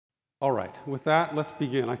All right, with that, let's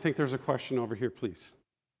begin. I think there's a question over here, please.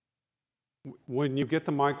 When you get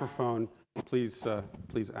the microphone, please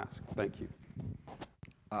ask. Thank you.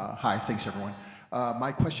 Hi, thanks everyone.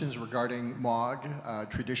 My question is regarding MOG.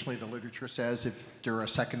 Traditionally, the literature says if there a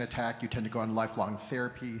second attack, you tend to go on lifelong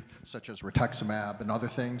therapy, such as rituximab and other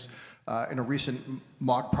things. In a recent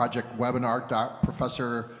MOG project webinar,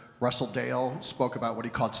 Professor Russell Dale spoke about what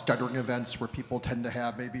he called stuttering events, where people tend to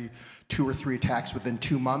have maybe 2 or 3 attacks within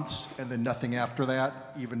 2 months, and then nothing after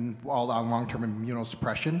that, even while on long-term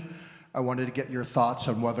immunosuppression. I wanted to get your thoughts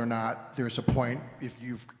on whether or not there's a point, if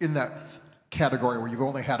you've, in that category where you've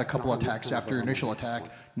only had a couple attacks after your initial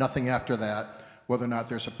attack, nothing after that, whether or not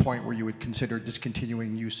there's a point where you would consider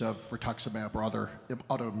discontinuing use of rituximab or other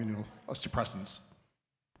autoimmunosuppressants.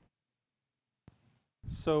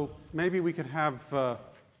 So maybe we could have,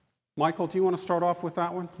 Michael, do you want to start off with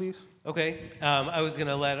that one, please? Okay. I was going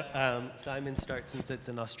to let Simon start since it's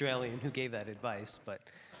an Australian who gave that advice, but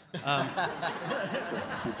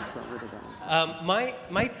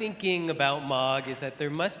my thinking about MOG is that there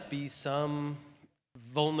must be some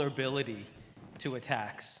vulnerability to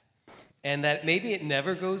attacks, and that maybe it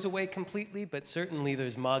never goes away completely, but certainly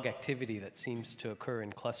there's MOG activity that seems to occur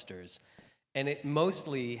in clusters. And it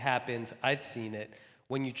mostly happens, I've seen it,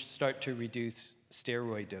 when you start to reduce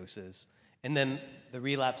steroid doses. And then the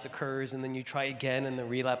relapse occurs, and then you try again, and the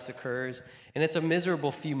relapse occurs. And it's a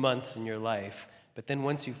miserable few months in your life. But then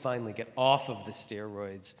once you finally get off of the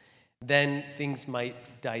steroids, then things might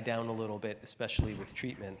die down a little bit, especially with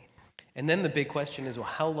treatment. And then the big question is, well,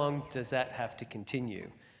 how long does that have to continue?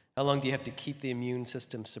 How long do you have to keep the immune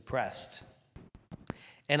system suppressed?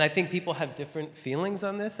 And I think people have different feelings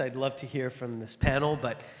on this. I'd love to hear from this panel,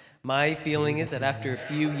 but my feeling is that after a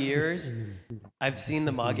few years, I've seen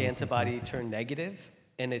the MOG antibody turn negative,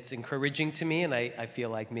 and it's encouraging to me, and I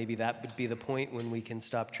feel like maybe that would be the point when we can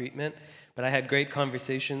stop treatment. But I had great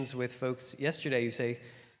conversations with folks yesterday who say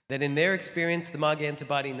that in their experience, the MOG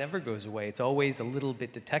antibody never goes away. It's always a little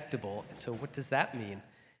bit detectable. And so what does that mean?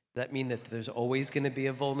 Does that mean that there's always going to be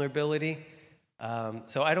a vulnerability?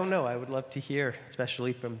 So I don't know. I would love to hear,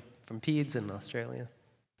 especially from peds in Australia.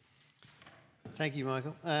 Thank you,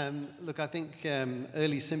 Michael. Look, I think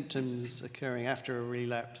early symptoms occurring after a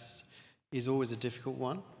relapse is always a difficult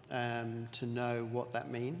one to know what that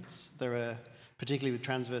means. There are, particularly with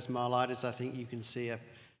transverse myelitis, I think you can see a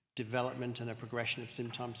development and a progression of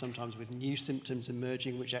symptoms, sometimes with new symptoms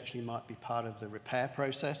emerging, which actually might be part of the repair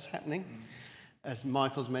process happening. As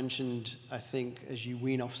Michael's mentioned, I think as you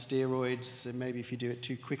wean off steroids, maybe if you do it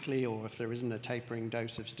too quickly or if there isn't a tapering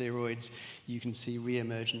dose of steroids, you can see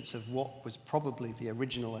re-emergence of what was probably the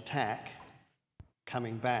original attack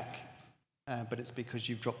coming back, but it's because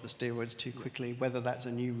you've dropped the steroids too quickly. Whether that's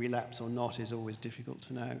a new relapse or not is always difficult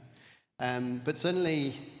to know. But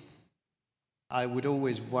certainly, I would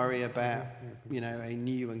always worry about, a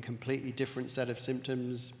new and completely different set of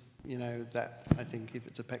symptoms. That I think if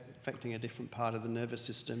it's affecting a different part of the nervous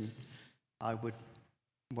system, I would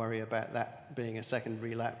worry about that being a second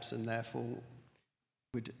relapse, and therefore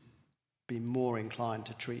would be more inclined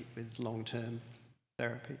to treat with long-term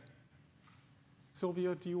therapy.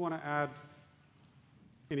 Silvia, do you want to add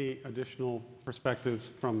any additional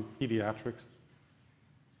perspectives from pediatrics?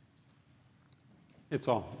 It's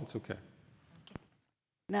okay.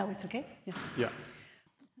 Now it's okay? Yeah.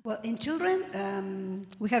 Well, in children,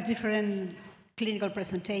 we have different clinical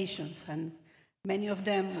presentations, and many of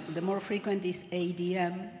them, the more frequent is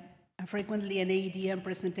ADM, and frequently an ADM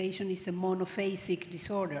presentation is a monophasic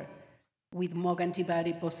disorder with MOG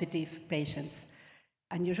antibody-positive patients.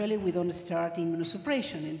 And usually we don't start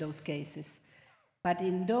immunosuppression in those cases. But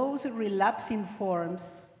in those relapsing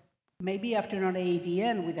forms, maybe after an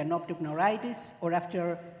ADM with an optic neuritis, or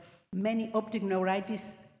after many optic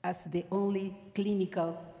neuritis as the only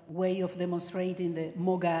clinical way of demonstrating the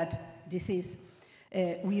MOGAD disease,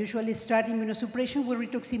 we usually start immunosuppression with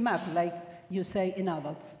rituximab, like you say in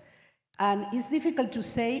adults. And it's difficult to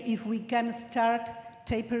say if we can start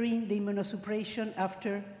tapering the immunosuppression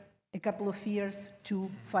after a couple of years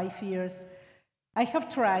to 5 years. I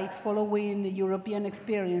have tried following the European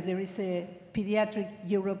experience. There is a pediatric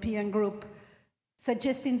European group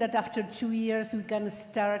suggesting that after 2 years we can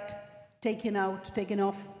start taking off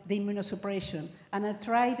the immunosuppression. And I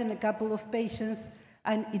tried in a couple of patients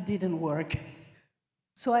and it didn't work.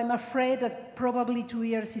 So I'm afraid that probably 2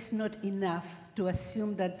 years is not enough to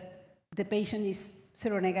assume that the patient is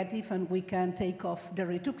seronegative and we can take off the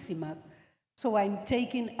rituximab. So I'm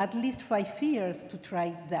taking at least 5 years to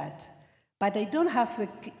try that. But I don't have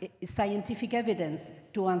a scientific evidence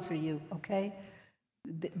to answer you, okay?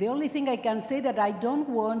 The only thing I can say that I don't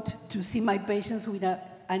want to see my patients with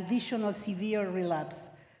additional severe relapse.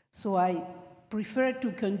 So I prefer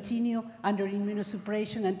to continue under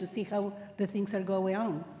immunosuppression and to see how the things are going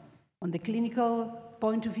on the clinical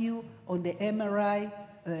point of view, on the MRI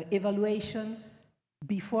evaluation,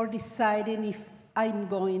 before deciding if I'm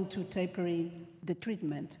going to taper the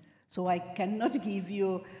treatment. So I cannot give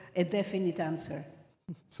you a definite answer.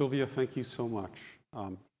 Sylvia, thank you so much.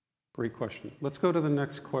 Great question. Let's go to the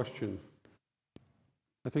next question.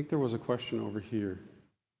 I think there was a question over here.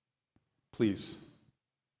 Please.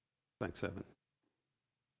 Thanks, Evan.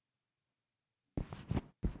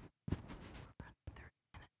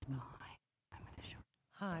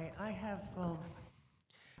 Hi, I have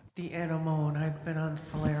the NMO, and I've been on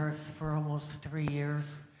Solaris for almost 3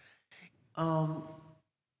 years.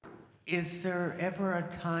 Is there ever a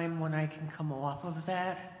time when I can come off of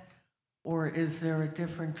that? Or is there a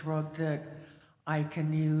different drug that I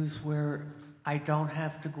can use where I don't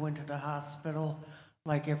have to go into the hospital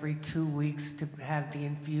like every 2 weeks to have the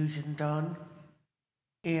infusion done?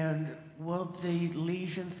 And will the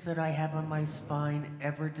lesions that I have on my spine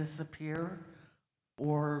ever disappear?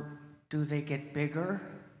 Or do they get bigger?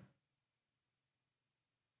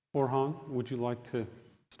 Orhan, would you like to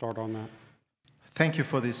start on that? Thank you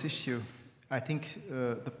for this issue. I think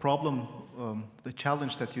the problem, the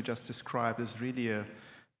challenge that you just described is really a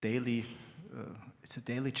daily, it's a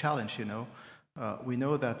daily challenge, you know. We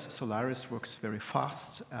know that Solaris works very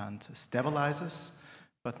fast and stabilizes,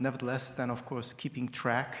 but nevertheless, then of course, keeping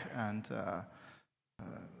track and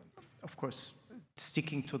of course,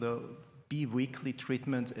 sticking to the bi-weekly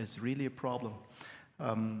treatment is really a problem.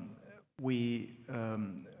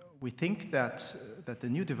 We think that the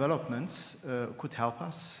new developments could help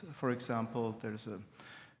us. For example, there's a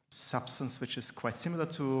substance which is quite similar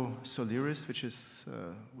to Solaris, which is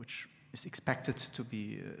expected to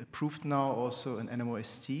be approved now, also an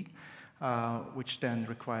NMO-ST, which then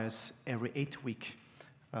requires every 8-week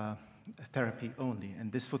therapy only.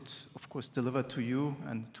 And this would, of course, deliver to you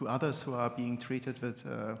and to others who are being treated with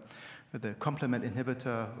the complement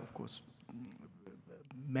inhibitor, of course,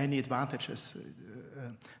 many advantages.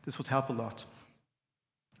 This would help a lot.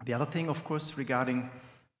 The other thing, of course, regarding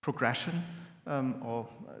progression or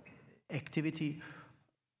activity,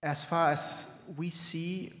 as far as we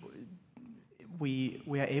see, we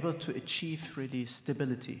are able to achieve really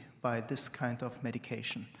stability by this kind of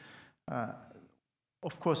medication.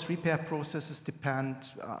 Of course, repair processes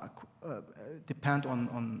depend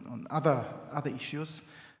on other issues,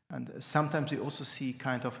 and sometimes we also see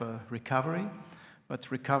kind of a recovery. But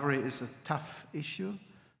recovery is a tough issue,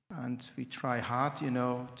 and we try hard, you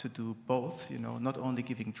know, to do both, you know, not only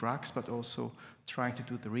giving drugs, but also trying to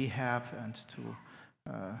do the rehab and to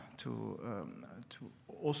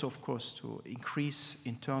also, of course, to increase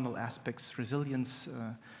internal aspects, resilience,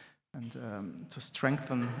 and to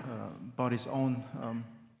strengthen the body's own,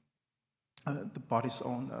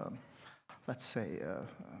 let's say,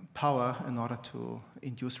 power in order to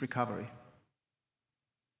induce recovery.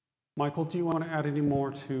 Michael, do you want to add any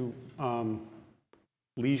more to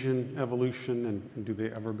lesion evolution, and do they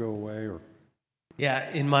ever go away? Or? Yeah,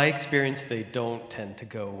 in my experience, they don't tend to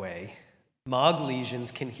go away. MOG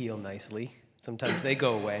lesions can heal nicely. Sometimes they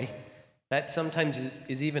go away. That sometimes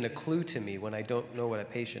is even a clue to me when I don't know what a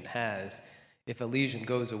patient has. If a lesion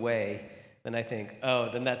goes away, then I think, oh,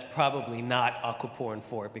 then that's probably not aquaporin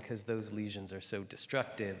 4 because those lesions are so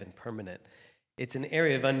destructive and permanent. It's an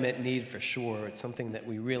area of unmet need for sure. It's something that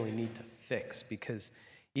we really need to fix because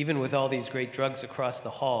even with all these great drugs across the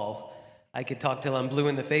hall, I could talk till I'm blue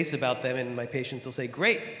in the face about them and my patients will say,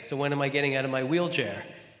 great, so when am I getting out of my wheelchair?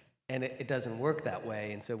 And it doesn't work that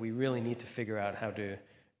way, and so we really need to figure out how to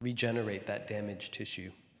regenerate that damaged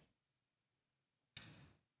tissue.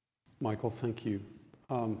 Michael, thank you.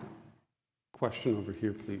 Question over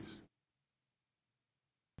here, please.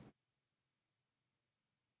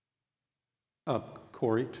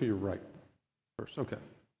 Corey, to your right first. Okay.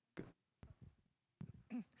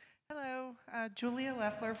 Good. Hello, Julia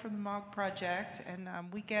Leffler from the MOG Project, and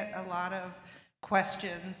we get a lot of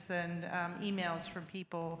questions and emails from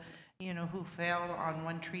people, you know, who failed on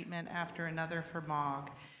one treatment after another for MOG.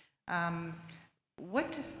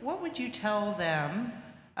 What would you tell them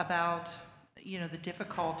about, you know, the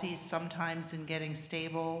difficulties sometimes in getting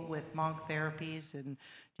stable with MOG therapies, and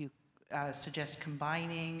do you suggest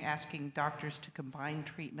combining, asking doctors to combine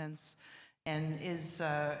treatments, and is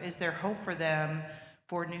there hope for them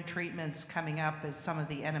for new treatments coming up as some of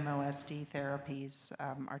the NMO-SD therapies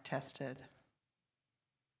are tested?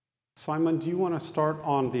 Simon, do you want to start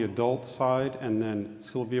on the adult side, and then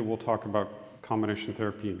Sylvia will talk about combination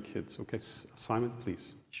therapy in kids. Okay, Simon,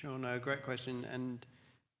 please. Sure, no, great question. And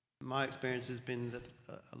my experience has been that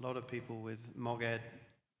a lot of people with MOGAD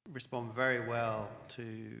respond very well to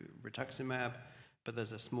rituximab, but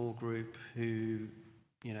there's a small group who,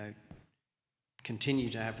 you know, continue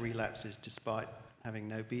to have relapses despite having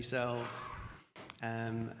no B cells,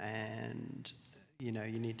 and you know,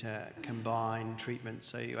 you need to combine treatments,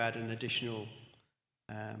 so you add an additional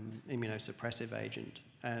immunosuppressive agent.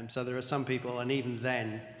 So there are some people, and even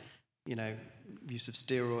then, you know, use of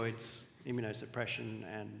steroids, immunosuppression,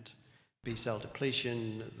 and B-cell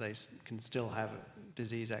depletion, they can still have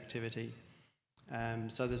disease activity.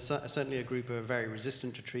 So there's certainly a group who are very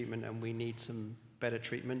resistant to treatment, and we need some better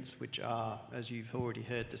treatments, which are, as you've already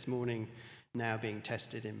heard this morning, now being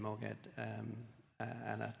tested in MOGAD.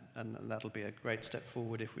 And that'll be a great step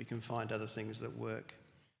forward if we can find other things that work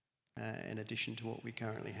in addition to what we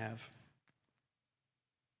currently have.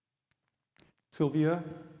 Sylvia?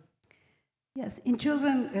 Yes, in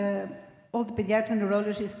children, all the pediatric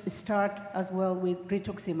neurologists start as well with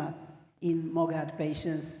rituximab in MOGAD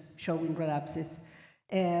patients showing relapses.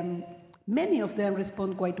 Many of them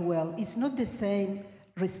respond quite well. It's not the same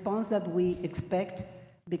response that we expect,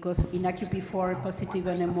 because in AQP4 positive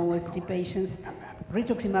NMOSD patients,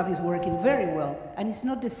 rituximab is working very well, and it's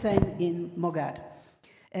not the same in MOGAD.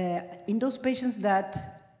 In those patients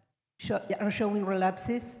that are showing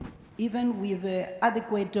relapses, even with the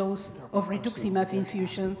adequate dose of rituximab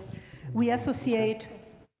infusions, we associate,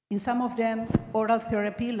 in some of them, oral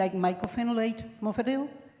therapy like mycophenolate mofetil.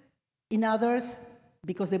 In others,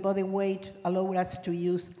 because the body weight allows us to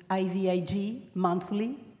use IVIG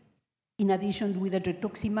monthly, in addition with the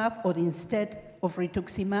rituximab or instead of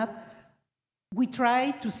rituximab. We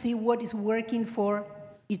try to see what is working for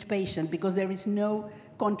each patient, because there is no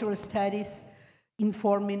control studies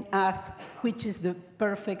informing us which is the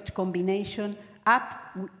perfect combination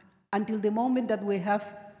up until the moment that we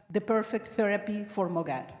have the perfect therapy for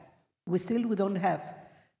MOGAD. We don't have.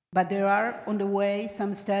 But there are on the way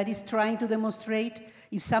some studies trying to demonstrate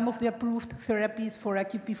if some of the approved therapies for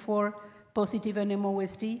AQP4 positive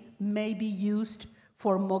NMOSD may be used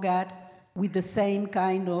for MOGAD with the same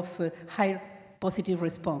kind of high positive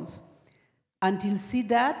response. Until see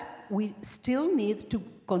that, we still need to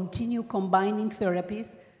continue combining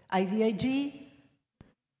therapies, IVIG,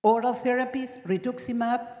 oral therapies,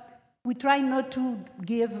 rituximab. We try not to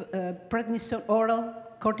give prednisone oral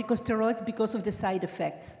corticosteroids because of the side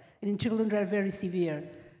effects. And in children, they are very severe.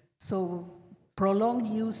 So prolonged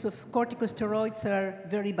use of corticosteroids are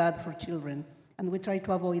very bad for children, and we try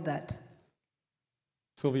to avoid that.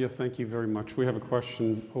 Sylvia, thank you very much. We have a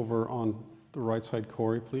question over on the right side.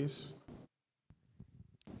 Corey, please.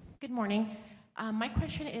 Good morning. My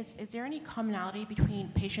question is there any commonality between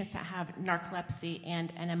patients that have narcolepsy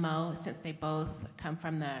and NMO, since they both come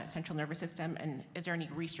from the central nervous system, and is there any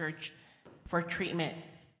research for treatment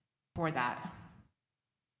for that?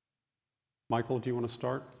 Michael, do you want to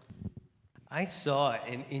start? I saw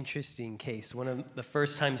an interesting case, one of the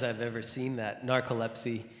first times I've ever seen that,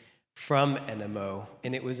 narcolepsy from NMO,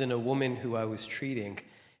 and it was in a woman who I was treating.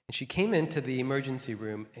 And she came into the emergency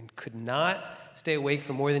room and could not stay awake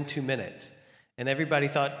for more than 2 minutes. And everybody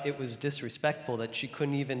thought it was disrespectful that she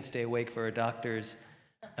couldn't even stay awake for a doctor's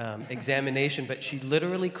examination, but she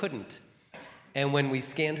literally couldn't. And when we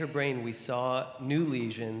scanned her brain, we saw new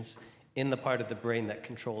lesions in the part of the brain that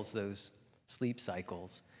controls those sleep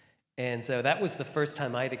cycles. And so that was the first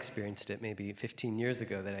time I'd experienced it, maybe 15 years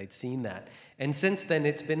ago, that I'd seen that. And since then,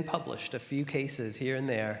 it's been published, a few cases here and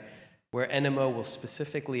there, where NMO will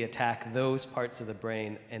specifically attack those parts of the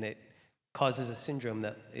brain, and it causes a syndrome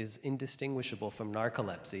that is indistinguishable from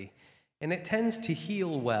narcolepsy. And it tends to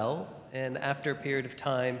heal well, and after a period of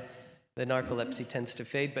time, the narcolepsy tends to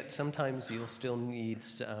fade, but sometimes you'll still need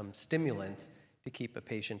stimulants to keep a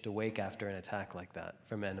patient awake after an attack like that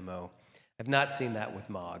from NMO. I've not seen that with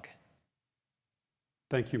MOG.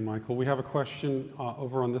 Thank you, Michael. We have a question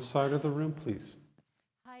over on this side of the room, please.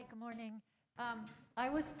 Hi, good morning. I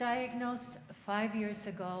was diagnosed 5 years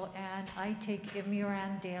ago, and I take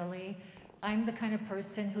Imuran daily. I'm the kind of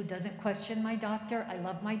person who doesn't question my doctor. I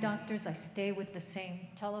love my doctors. I stay with the same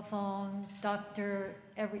telephone, doctor,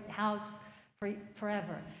 every house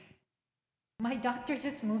forever. My doctor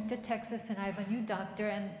just moved to Texas, and I have a new doctor.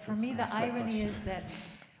 And for me, the irony is that,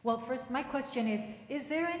 well, first, my question is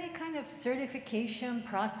there any kind of certification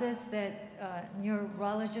process that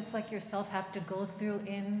neurologists like yourself have to go through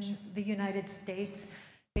in the United States?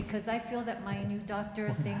 Because I feel that my new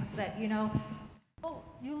doctor thinks that, you know, oh,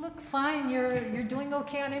 you look fine, you're doing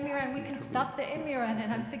okay on Imuran, we can stop the Imuran.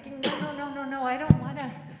 And I'm thinking, no, I don't want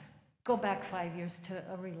to go back 5 years to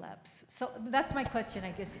a relapse. So that's my question, I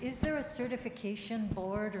guess. Is there a certification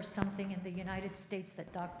board or something in the United States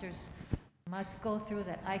that doctors must go through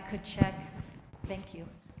that I could check? Thank you.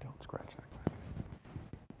 Don't scratch that.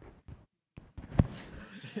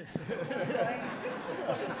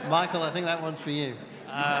 Michael, I think that one's for you.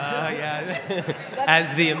 Yeah.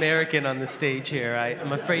 As the American on the stage here,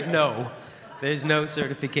 I'm afraid no. There's no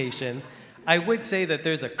certification. I would say that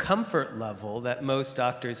there's a comfort level that most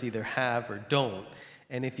doctors either have or don't.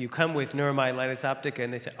 And if you come with neuromyelitis optica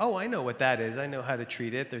and they say, oh, I know what that is, I know how to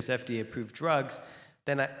treat it, there's FDA-approved drugs,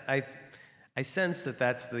 then I sense that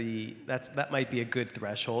that might be a good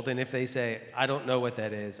threshold. And if they say, I don't know what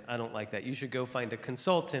that is, I don't like that, you should go find a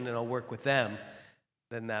consultant and I'll work with them,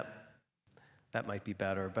 then that might be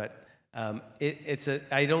better. But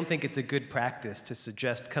I don't think it's a good practice to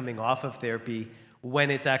suggest coming off of therapy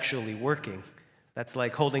when it's actually working. That's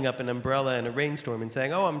like holding up an umbrella in a rainstorm and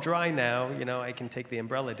saying, oh, I'm dry now, I can take the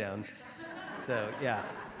umbrella down. So yeah,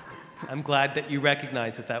 I'm glad that you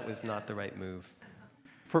recognize that that was not the right move.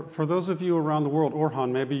 For those of you around the world,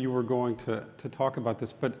 Orhan, maybe you were going to talk about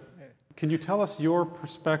this, but can you tell us your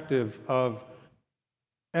perspective of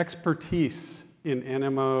expertise in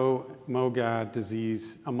NMO, MOGAD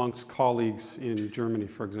disease amongst colleagues in Germany,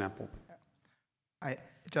 for example? I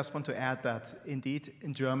just want to add that indeed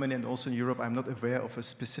in Germany and also in Europe, I'm not aware of a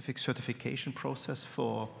specific certification process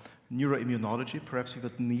for neuroimmunology. Perhaps we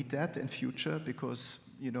would need that in future because,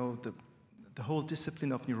 the whole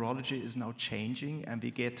discipline of neurology is now changing and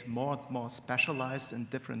we get more and more specialized in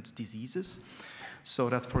different diseases. So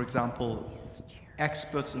that, for example,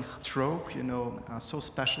 experts in stroke, are so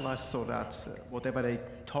specialized so that whatever they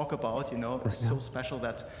talk about, is so special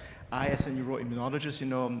that I, as a neuroimmunologist,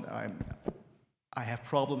 I have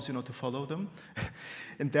problems, to follow them.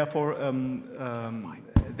 And therefore,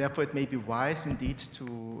 therefore it may be wise indeed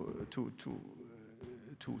to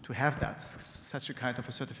have that, such a kind of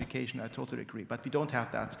a certification. I totally agree, but we don't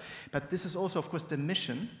have that. But this is also, of course, the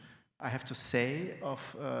mission, I have to say,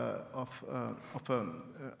 of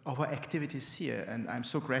our activities here. And I'm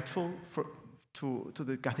so grateful to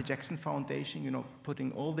the Guthy-Jackson Foundation,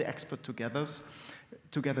 putting all the experts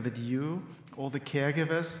together with you, all the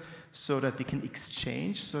caregivers, so that we can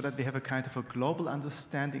exchange, so that we have a kind of a global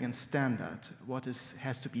understanding and standard, what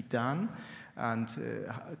has to be done, and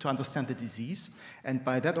to understand the disease. And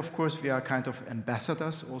by that, of course, we are kind of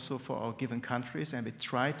ambassadors also for our given countries, and we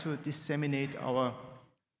try to disseminate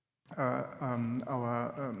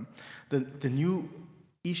the new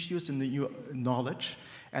issues and the new knowledge,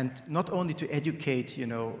 and not only to educate,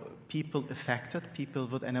 people affected, people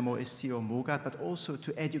with NMO, ST or MOGAD, but also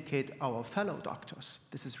to educate our fellow doctors.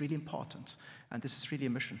 This is really important, and this is really a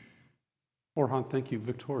mission. Orhan, thank you.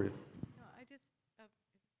 Victoria.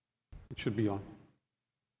 It should be on.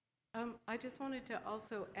 I just wanted to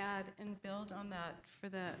also add and build on that for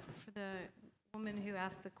the woman who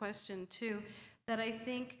asked the question too, that I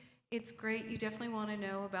think it's great. You definitely want to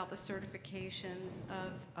know about the certifications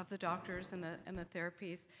of the doctors and the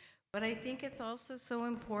therapies, but I think it's also so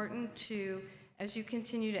important to, as you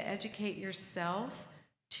continue to educate yourself,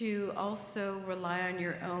 to also rely on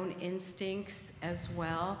your own instincts as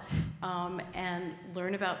well, and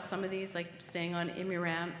learn about some of these, like staying on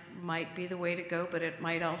Imuran might be the way to go, but it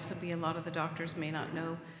might also be a lot of the doctors may not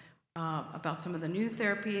know about some of the new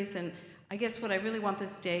therapies. And I guess what I really want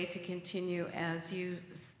this day to continue, as you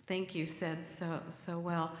said so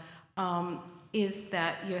well, is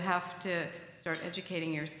that you have to start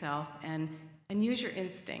educating yourself and use your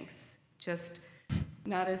instincts, just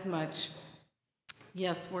not as much.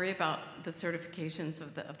 Yes, worry about the certifications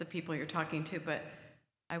of the people you're talking to, but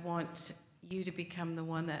I want you to become the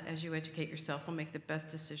one that, as you educate yourself, will make the best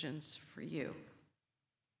decisions for you.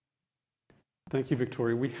 Thank you,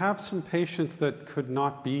 Victoria. We have some patients that could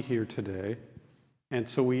not be here today, and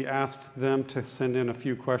so we asked them to send in a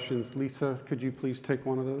few questions. Lisa, could you please take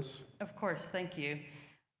one of those? Of course, thank you.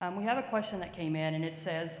 We have a question that came in, and it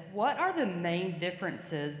says, what are the main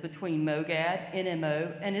differences between MOGAD,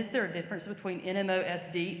 NMO, and is there a difference between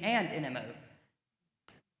NMO-SD and NMO?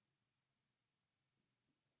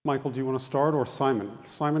 Michael, do you want to start, or Simon?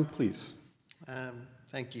 Simon, please.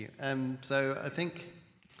 Thank you. So I think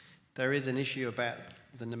there is an issue about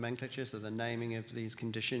the nomenclature, so the naming of these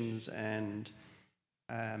conditions, and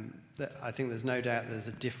I think there's no doubt there's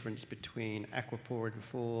a difference between aquaporin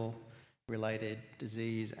 4 related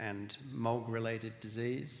disease and MOG-related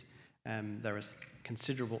disease. There is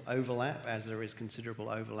considerable overlap, as there is considerable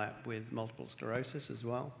overlap with multiple sclerosis as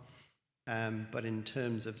well. But in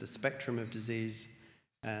terms of the spectrum of disease,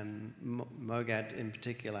 MOGAD in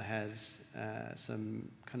particular has some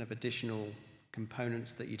kind of additional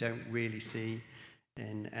components that you don't really see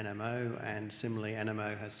in NMO, and similarly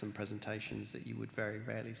NMO has some presentations that you would very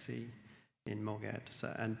rarely see in MOGAD.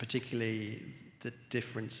 So, and particularly the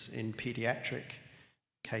difference in pediatric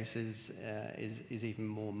cases is even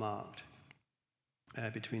more marked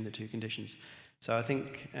between the two conditions. So I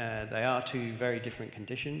think they are two very different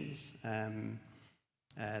conditions.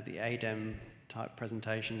 The ADEM type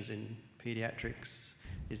presentations in pediatrics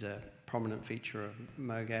is a prominent feature of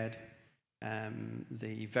MOGAD.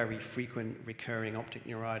 The very frequent recurring optic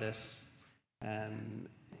neuritis in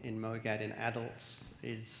MOGAD in adults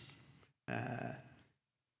is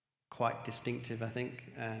quite distinctive, I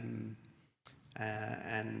think.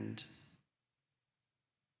 And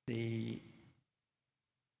the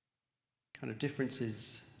kind of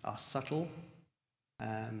differences are subtle,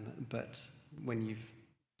 but when you've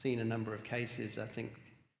seen a number of cases, I think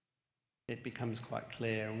it becomes quite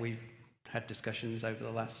clear, and we've had discussions over the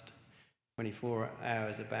last 24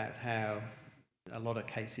 hours about how a lot of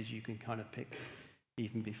cases you can kind of pick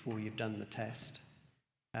even before you've done the test,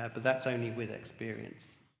 but that's only with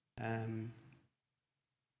experience.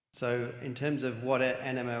 So in terms of what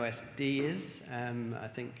NMOSD is, I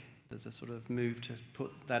think there's a sort of move to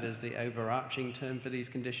put that as the overarching term for these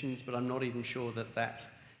conditions, but I'm not even sure that that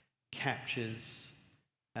captures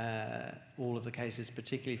all of the cases,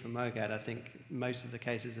 particularly for MOGAD. I think most of the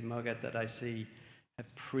cases of MOGAD that I see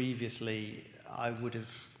have previously, I would have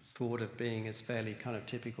thought of being as fairly kind of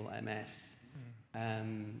typical MS.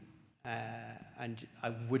 And I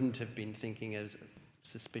wouldn't have been thinking as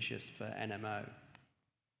suspicious for NMO.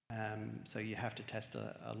 So you have to test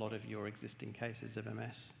a lot of your existing cases of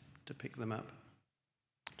MS to pick them up.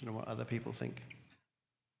 I don't know what other people think.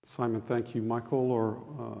 Simon, thank you. Michael or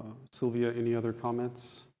Sylvia, any other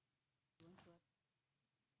comments?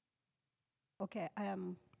 Okay,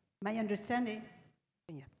 my understanding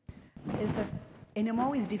is that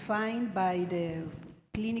NMO is defined by the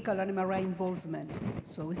clinical MRI involvement.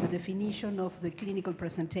 So it's the definition of the clinical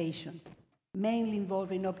presentation, mainly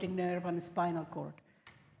involving optic nerve and spinal cord.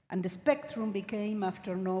 And the spectrum became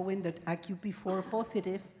after knowing that AQP4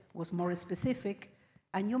 positive was more specific,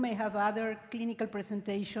 and you may have other clinical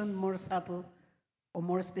presentation more subtle or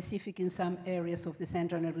more specific in some areas of the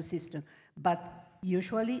central nervous system. But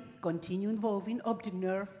usually continue involving optic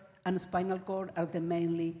nerve and spinal cord are the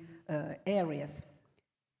mainly areas,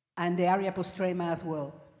 and the area postrema as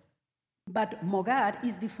well. But MOGAD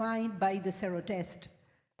is defined by the serotest.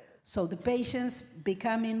 So the patients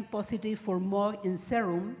becoming positive for MOG in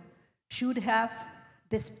serum should have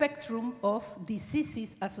the spectrum of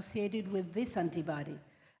diseases associated with this antibody.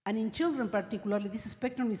 And in children particularly, this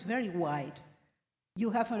spectrum is very wide.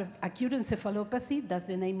 You have an acute encephalopathy, that's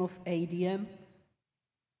the name of ADM.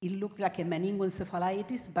 It looks like a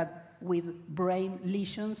meningoencephalitis, but with brain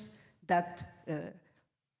lesions that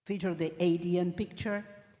feature the ADN picture.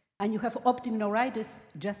 And you have optic neuritis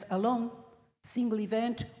just alone, single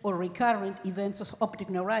event or recurrent events of optic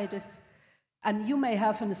neuritis. And you may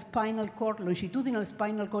have a spinal cord, longitudinal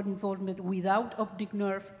spinal cord involvement without optic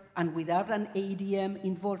nerve and without an ADM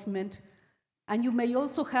involvement. And you may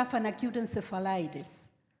also have an acute encephalitis,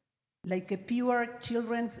 like a pure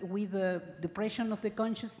children with depression of the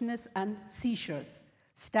consciousness and seizures.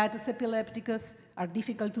 Status epilepticus are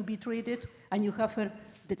difficult to be treated, and you have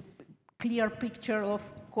the clear picture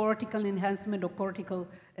of cortical enhancement or cortical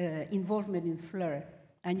involvement in FLAIR.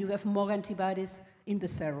 And you have MOG antibodies in the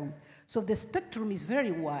serum. So the spectrum is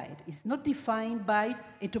very wide. It's not defined by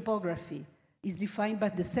a topography. It's defined by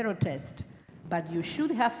the serotest. But you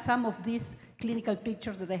should have some of these clinical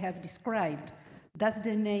pictures that I have described. That's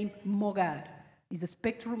the name MOGAD. It's the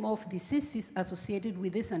spectrum of diseases associated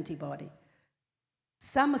with this antibody.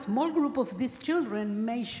 Some small group of these children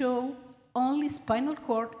may show only spinal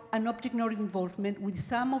cord and optic nerve involvement with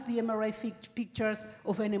some of the MRI pictures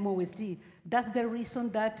of NMOSD. That's the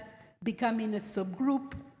reason that becoming a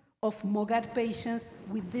subgroup of MOGAD patients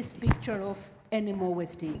with this picture of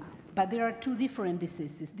NMOSD. But there are two different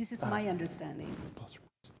diseases. This is my understanding.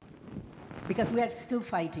 Because we are still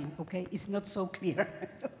fighting, okay? It's not so clear.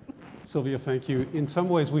 Sylvia, thank you. In some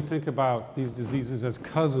ways, we think about these diseases as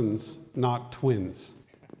cousins, not twins,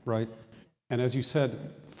 right? And as you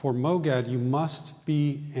said, for MOGAD, you must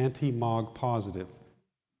be anti-MOG positive.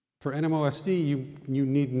 For NMOSD, you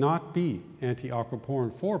need not be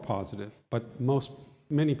anti-aquaporin 4 positive, but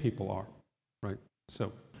many people are, right?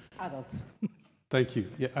 So. Adults. Thank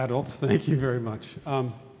you. Yeah, adults, thank you very much.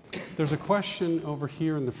 There's a question over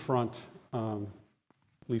here in the front.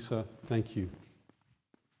 Lisa, thank you.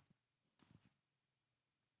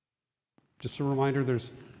 Just a reminder,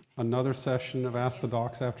 there's another session of Ask the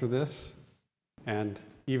Docs after this, and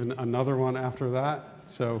even another one after that,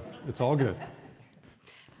 so it's all good.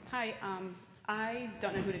 Hi, I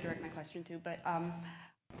don't know who to direct my question to, but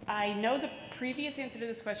I know the previous answer to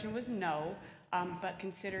this question was no, but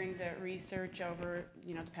considering the research over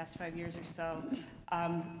the past 5 years or so,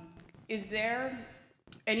 is there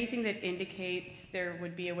anything that indicates there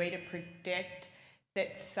would be a way to predict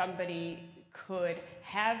that somebody could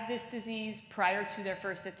have this disease prior to their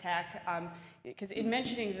first attack? Because in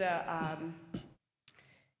mentioning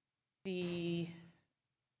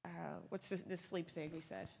what's the sleep thing you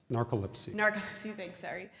said? Narcolepsy. Narcolepsy thing,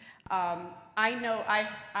 sorry. I know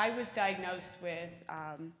I was diagnosed with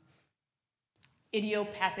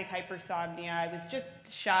idiopathic hypersomnia. I was just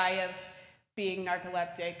shy of being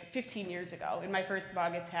narcoleptic 15 years ago, and my first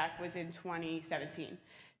MOG attack was in 2017.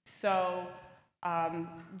 So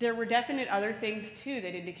there were definite other things too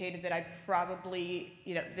that indicated that I probably,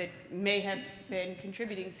 that may have been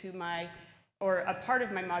contributing to or a part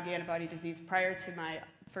of my MOG antibody disease prior to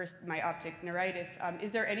my optic neuritis.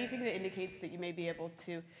 Is there anything that indicates that you may be able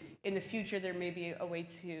to, in the future, there may be a way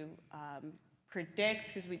to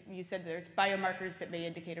predict, because you said there's biomarkers that may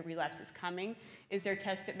indicate a relapse is coming. Is there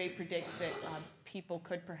tests that may predict that people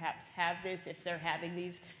could perhaps have this if they're having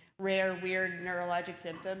these rare, weird neurologic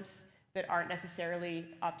symptoms that aren't necessarily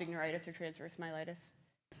optic neuritis or transverse myelitis?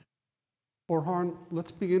 Orhan,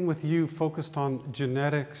 let's begin with you, focused on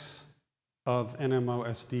genetics of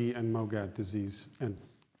NMOSD and MOGAD disease and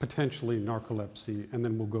potentially narcolepsy, and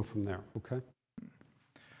then we'll go from there, okay?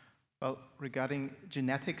 Well, regarding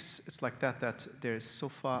genetics, it's like that there is so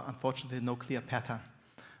far, unfortunately, no clear pattern.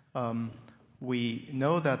 We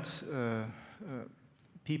know that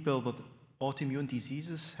people with autoimmune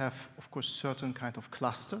diseases have, of course, certain kind of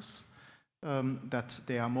clusters, that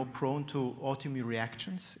they are more prone to autoimmune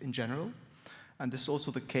reactions in general. And this is also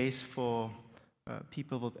the case for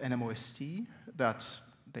people with NMOSD, that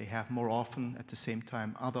they have more often at the same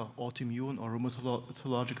time other autoimmune or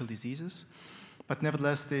rheumatological diseases. But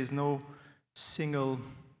nevertheless, there is no single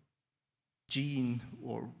gene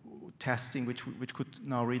or testing which could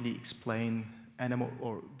now really explain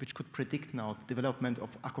or which could predict now the development of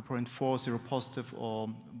aquaporin 4 seropositive or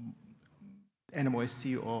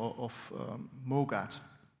NMOSD or of MOGAD.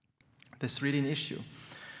 That's really an issue.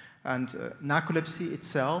 And narcolepsy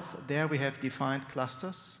itself, there we have defined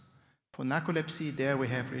clusters. For narcolepsy, there we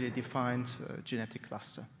have really defined genetic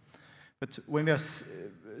cluster. But when we are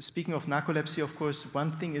speaking of narcolepsy, of course,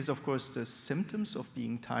 one thing is, of course, the symptoms of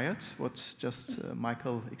being tired, what just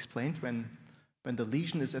Michael explained, when the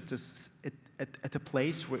lesion is at a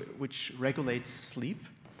place which regulates sleep.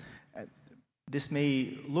 This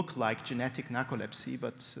may look like genetic narcolepsy,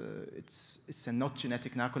 but it's not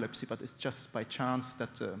genetic narcolepsy, but it's just by chance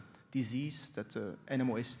that the disease, that the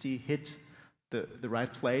NMOSD hit the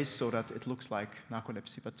right place so that it looks like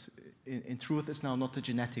narcolepsy. But in truth, it's now not a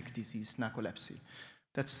genetic disease, narcolepsy.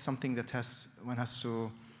 That's something that one has to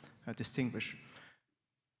distinguish.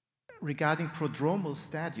 Regarding prodromal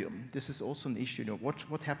stadium, this is also an issue.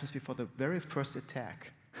 What happens before the very first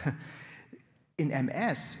attack? In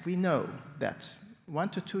MS, we know that 1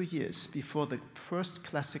 to 2 years before the first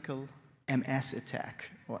classical MS attack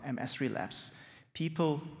or MS relapse,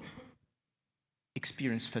 people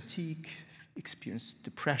experience fatigue, experience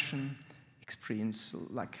depression, experience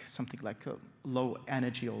something like low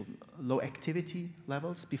energy or low activity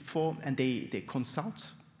levels before, and they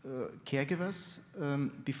consult caregivers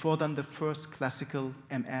before then the first classical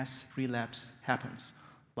MS relapse happens,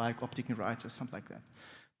 like optic neuritis, something like that.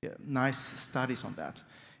 Yeah, nice studies on that.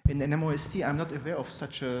 In NMOSD, I'm not aware of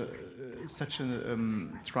such a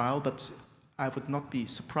trial, but I would not be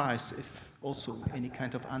surprised if also any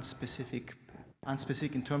kind of unspecific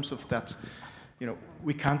in terms of that.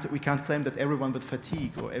 We can't claim that everyone with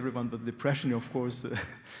fatigue or everyone with depression, of course,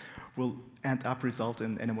 will end up result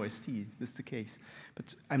in NMOSD. This is the case.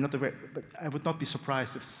 But I'm not aware. But I would not be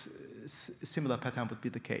surprised if a similar pattern would be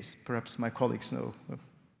the case. Perhaps my colleagues know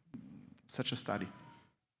such a study.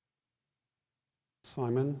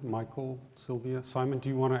 Simon, Michael, Sylvia. Simon, do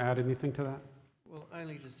you want to add anything to that? Well,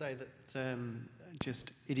 only to say that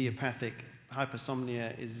just idiopathic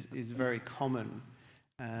hypersomnia is very common,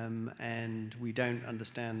 and we don't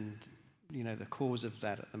understand, the cause of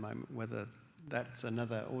that at the moment, whether that's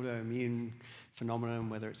another autoimmune phenomenon,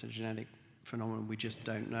 whether it's a genetic phenomenon, we just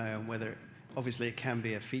don't know, and whether, obviously, it can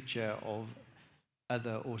be a feature of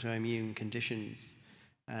other autoimmune conditions,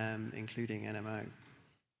 including NMO.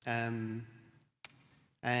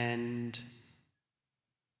 And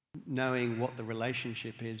knowing what the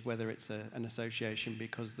relationship is, whether it's an association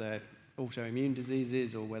because they're autoimmune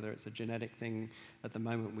diseases or whether it's a genetic thing, at the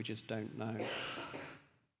moment we just don't know.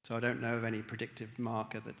 So I don't know of any predictive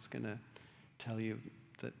marker that's going to tell you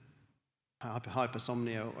that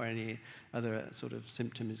hypersomnia or any other sort of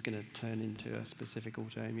symptom is going to turn into a specific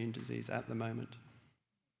autoimmune disease at the moment.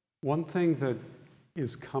 One thing that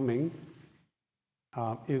is coming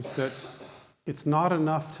is that it's not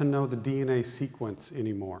enough to know the DNA sequence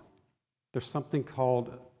anymore. There's something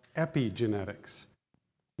called epigenetics,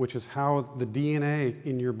 which is how the DNA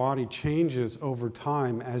in your body changes over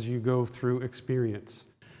time as you go through experience.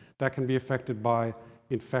 That can be affected by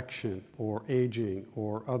infection or aging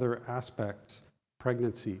or other aspects,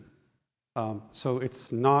 pregnancy. So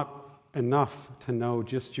it's not enough to know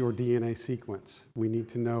just your DNA sequence. We need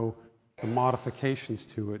to know the modifications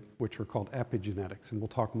to it, which are called epigenetics, and we'll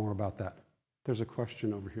talk more about that. There's a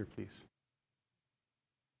question over here, please.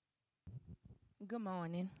 Good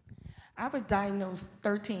morning. I was diagnosed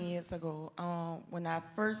 13 years ago. When I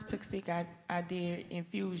first took sick, I did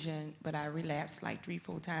infusion, but I relapsed like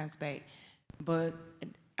 3-4 times back. But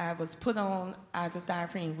I was put on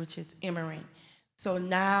azathioprine, which is Yeaman. So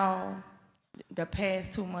now, the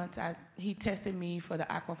past 2 months, he tested me for the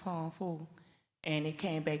aquaportin full, and it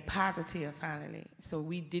came back positive finally. So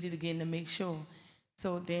we did it again to make sure.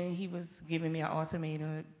 So then he was giving me an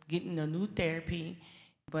ultimatum, getting a new therapy,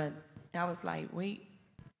 but I was like, wait,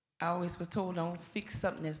 I always was told don't fix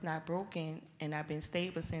something that's not broken, and I've been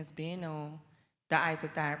stable since being on the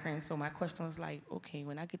azathioprine. So my question was like, okay,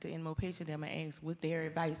 when I get to NMO Patient, I'm gonna ask, what's their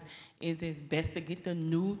advice? Is it best to get the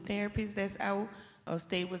new therapist that's out, or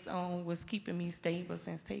stay what's keeping me stable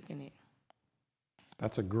since taking it?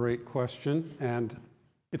 That's a great question, and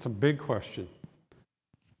it's a big question.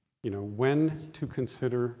 You know, when to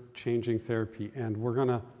consider changing therapy, and we're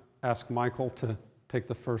gonna ask Michael to take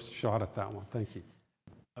the first shot at that one. Thank you.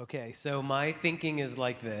 Okay, so my thinking is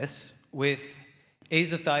like this. With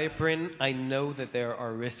azathioprine, I know that there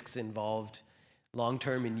are risks involved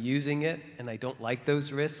long-term in using it, and I don't like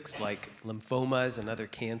those risks, like lymphomas and other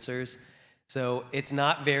cancers. So it's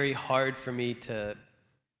not very hard for me to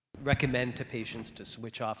recommend to patients to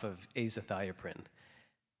switch off of azathioprine.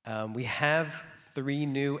 We have 3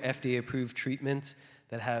 new FDA-approved treatments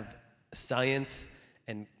that have science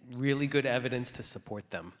and really good evidence to support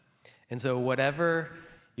them. And so whatever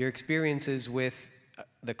your experiences with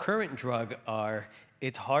the current drug are,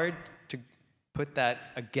 it's hard to put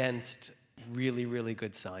that against really, really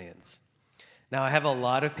good science. Now, I have a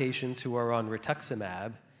lot of patients who are on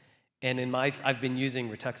rituximab, and I've been using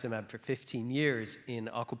rituximab for 15 years in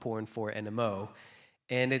aquaportin 4 NMO,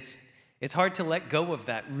 and it's hard to let go of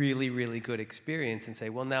that really, really good experience and say,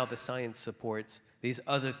 well, now the science supports these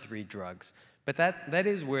other 3 drugs. But that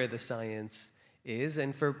is where the science is,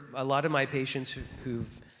 and for a lot of my patients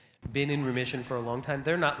who've been in remission for a long time,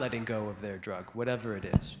 they're not letting go of their drug, whatever it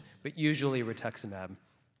is, but usually rituximab.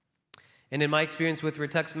 And in my experience with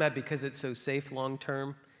rituximab, because it's so safe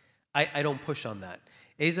long-term, I don't push on that.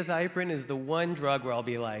 Azathioprine is the one drug where I'll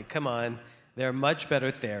be like, come on, there are much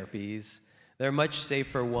better therapies, there are much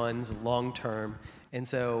safer ones long-term, and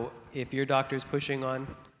so if your doctor's pushing on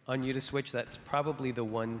you to switch, that's probably the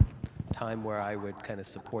one time where I would kind of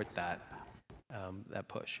support that, that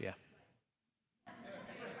push, yeah.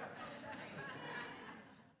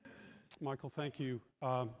 Michael, thank you.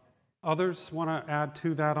 Others want to add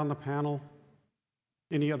to that on the panel?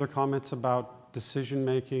 Any other comments about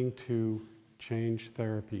decision-making to change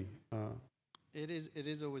therapy? It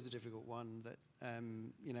is always a difficult one that,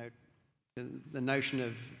 you know, the notion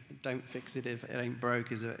of don't fix it if it ain't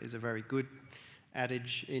broke is a very good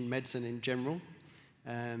adage in medicine in general.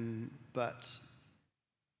 But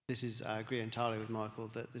I agree entirely with Michael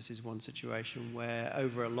that this is one situation where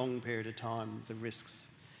over a long period of time, the risks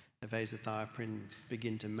of azathioprine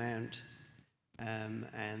begin to mount,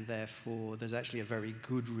 and therefore there's actually a very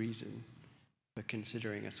good reason for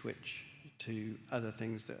considering a switch to other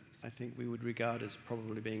things that I think we would regard as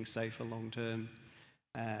probably being safer long-term,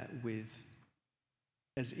 with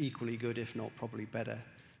as equally good, if not probably better,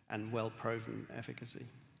 and well-proven efficacy.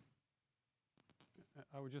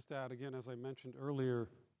 I would just add again, as I mentioned earlier,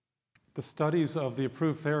 the studies of the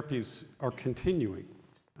approved therapies are continuing,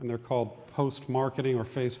 and they're called post-marketing or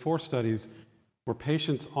phase 4 studies, where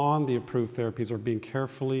patients on the approved therapies are being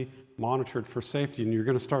carefully monitored for safety, and you're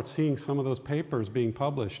going to start seeing some of those papers being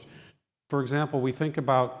published. For example, we think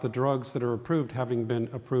about the drugs that are approved having been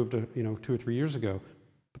approved 2 or 3 years ago,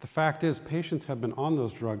 but the fact is patients have been on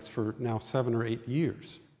those drugs for now 7 or 8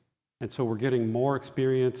 years. And so we're getting more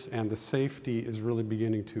experience, and the safety is really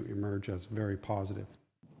beginning to emerge as very positive.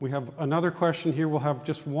 We have another question here. We'll have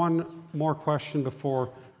just one more question before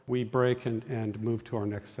we break and move to our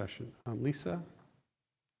next session. Lisa?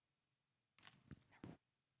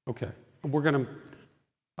 Okay. We're going to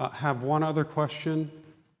Have one other question.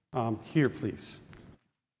 Here, please.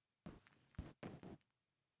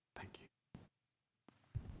 Thank you.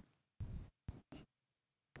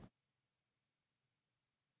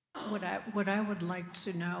 What I would like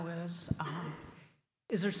to know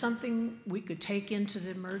is there something we could take into the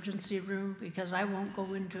emergency room? Because I won't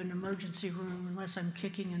go into an emergency room unless I'm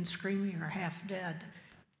kicking and screaming or half dead.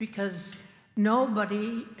 Because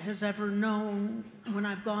nobody has ever known when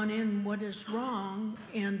I've gone in what is wrong,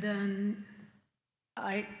 and then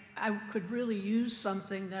I could really use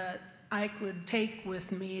something that I could take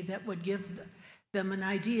with me that would give them an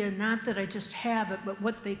idea, not that I just have it, but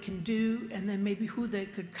what they can do, and then maybe who they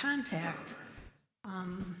could contact.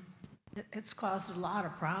 It's caused a lot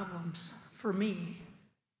of problems for me.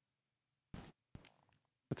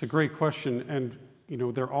 That's a great question, and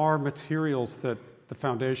there are materials that the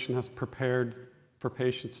foundation has prepared for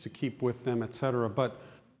patients to keep with them, et cetera. But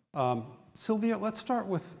Sylvia, let's start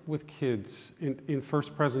with kids in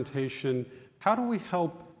first presentation. How do we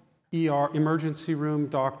help emergency room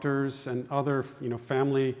doctors and other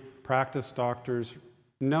family practice doctors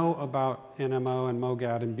know about NMO and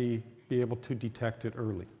MOGAD and be able to detect it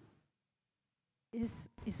early? It's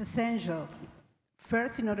essential.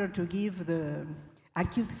 First, in order to give the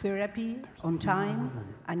acute therapy on time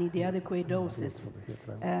and in the adequate doses.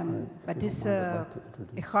 But it's a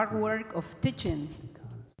hard work of teaching,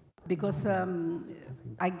 because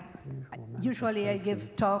usually I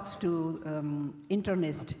give talks to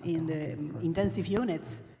internists in the intensive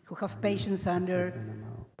units who have patients under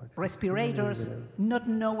respirators, not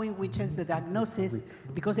knowing which is the diagnosis,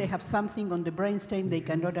 because they have something on the brainstem they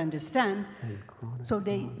cannot understand. So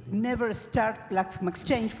they never start plasma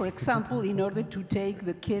exchange, for example, in order to take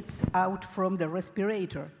the kids out from the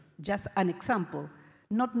respirator. Just an example,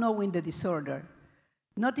 not knowing the disorder.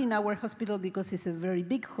 Not in our hospital, because it's a very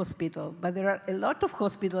big hospital, but there are a lot of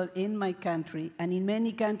hospitals in my country and in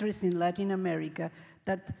many countries in Latin America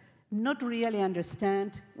that not really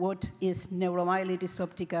understand what is neuromyelitis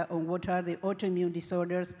optica or what are the autoimmune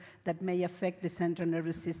disorders that may affect the central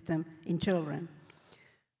nervous system in children.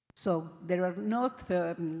 So there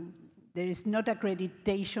is not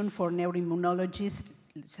accreditation for neuroimmunologists.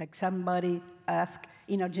 Like somebody asked,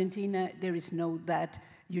 in Argentina, there is no that.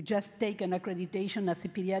 You just take an accreditation as a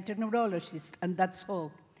pediatric neurologist, and that's all.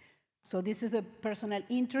 So this is a personal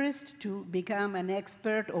interest to become an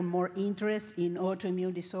expert or more interest in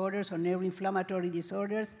autoimmune disorders or neuroinflammatory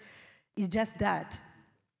disorders. It's just that.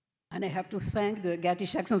 And I have to thank the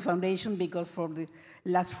Guthy-Jackson Foundation, because for the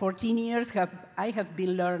last 14 years, I have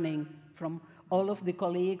been learning from all of the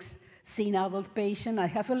colleagues, seeing adult patients. I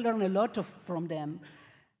have learned a lot from them.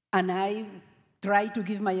 And I try to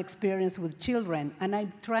give my experience with children. And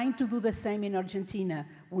I'm trying to do the same in Argentina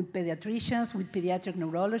with pediatricians, with pediatric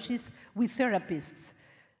neurologists, with therapists.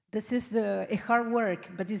 This is a hard work,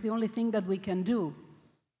 but it's the only thing that we can do.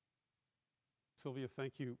 Sylvia,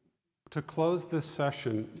 thank you. To close this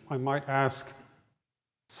session, I might ask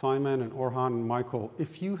Simon and Orhan and Michael,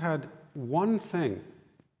 if you had one thing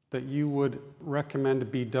that you would recommend to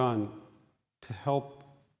be done to help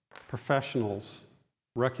professionals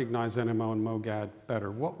recognize NMO and MOGAD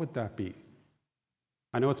better, what would that be?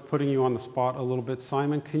 I know it's putting you on the spot a little bit.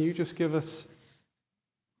 Simon, can you just give us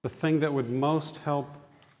the thing that would most help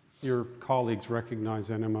your colleagues recognize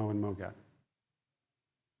NMO and MOGAD?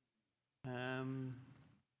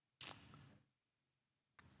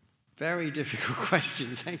 Very difficult question.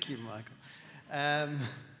 Thank you, Michael.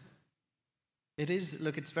 It is,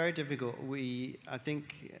 look, it's very difficult. I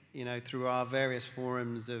think, through our various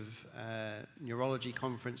forums of neurology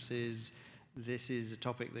conferences, this is a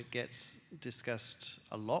topic that gets discussed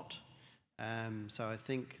a lot. So I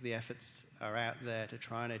think the efforts are out there to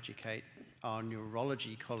try and educate our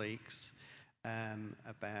neurology colleagues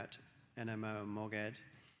about NMO and MOGAD.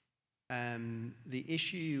 The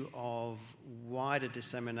issue of wider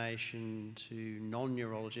dissemination to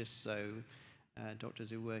non-neurologists, so doctors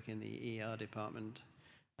who work in the ER department,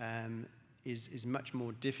 is much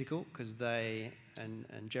more difficult, because they, and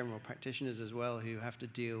general practitioners as well, who have to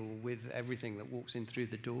deal with everything that walks in through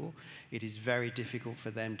the door, it is very difficult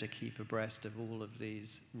for them to keep abreast of all of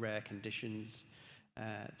these rare conditions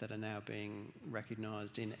that are now being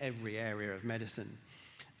recognized in every area of medicine.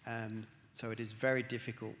 So it is very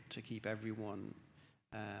difficult to keep everyone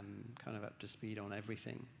kind of up to speed on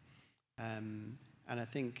everything. And I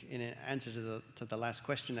think in answer to the last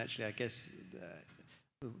question, actually, I guess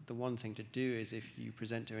the one thing to do is, if you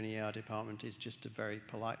present to an ER department, is just to very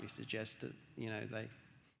politely suggest that they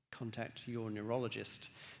contact your neurologist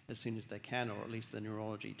as soon as they can, or at least the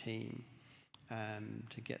neurology team,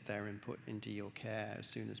 to get their input into your care as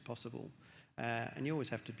soon as possible. And you always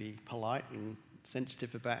have to be polite and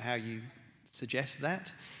sensitive about how you suggest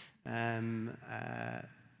that.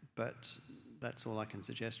 But that's all I can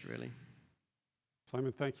suggest, really.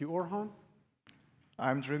 Simon, thank you. Orhan?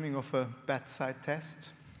 I'm dreaming of a bedside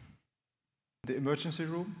test. The emergency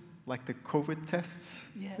room, like the COVID tests.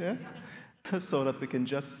 Yeah. So that we can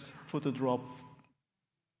just put a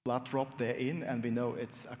blood drop there in, and we know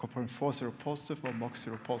it's aquaporin 4 seropositive or MOG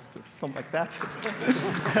seropositive, something like that.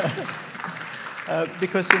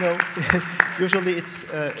 Because, you know, usually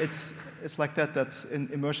it's like that in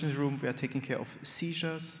emergency room we are taking care of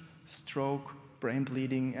seizures, stroke, brain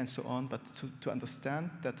bleeding, and so on. But to understand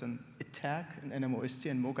that an attack, an NMOSD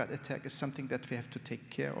and MOGAD attack, is something that we have to take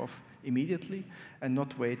care of immediately and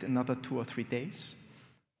not wait another 2 or 3 days.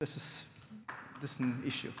 This is an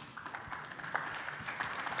issue.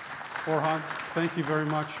 Orhan, thank you very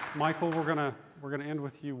much. Michael, we're gonna end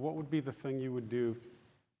with you. What would be the thing you would do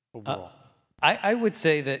overall? I would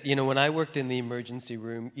say that, you know, when I worked in the emergency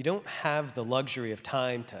room, you don't have the luxury of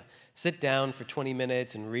time to sit down for 20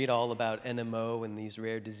 minutes and read all about NMO and these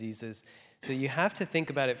rare diseases. So you have to think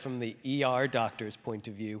about it from the ER doctor's point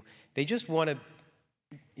of view. They just want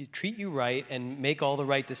to treat you right and make all the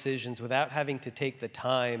right decisions without having to take the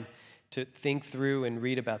time to think through and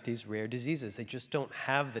read about these rare diseases. They just don't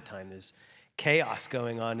have the time. There's chaos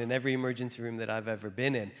going on in every emergency room that I've ever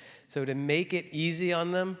been in. So to make it easy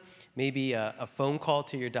on them, maybe a phone call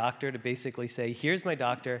to your doctor to basically say, here's my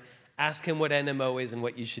doctor, ask him what NMO is and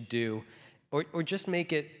what you should do. Or just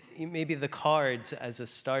make it, maybe the cards as a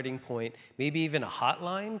starting point, maybe even a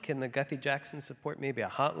hotline. Can the Guthy-Jackson support maybe a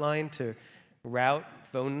hotline to route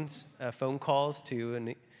phone calls to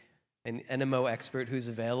an NMO expert who's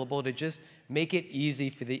available, to just make it easy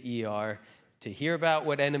for the ER to hear about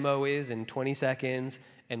what NMO is in 20 seconds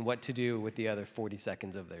and what to do with the other 40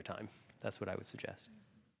 seconds of their time. That's what I would suggest.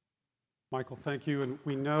 Michael, thank you. And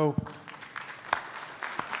we know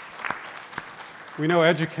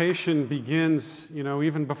education begins, you know,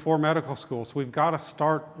 even before medical school. So we've got to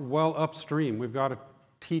start well upstream. We've got to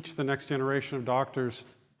teach the next generation of doctors.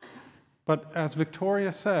 But as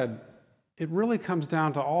Victoria said, it really comes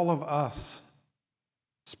down to all of us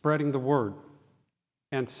spreading the word.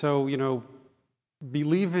 And so, you know,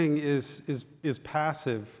 believing is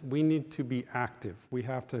passive. We need to be active. We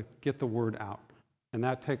have to get the word out. And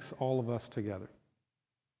that takes all of us together.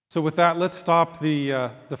 So with that, let's stop the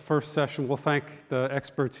first session. We'll thank the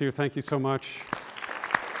experts here. Thank you so much.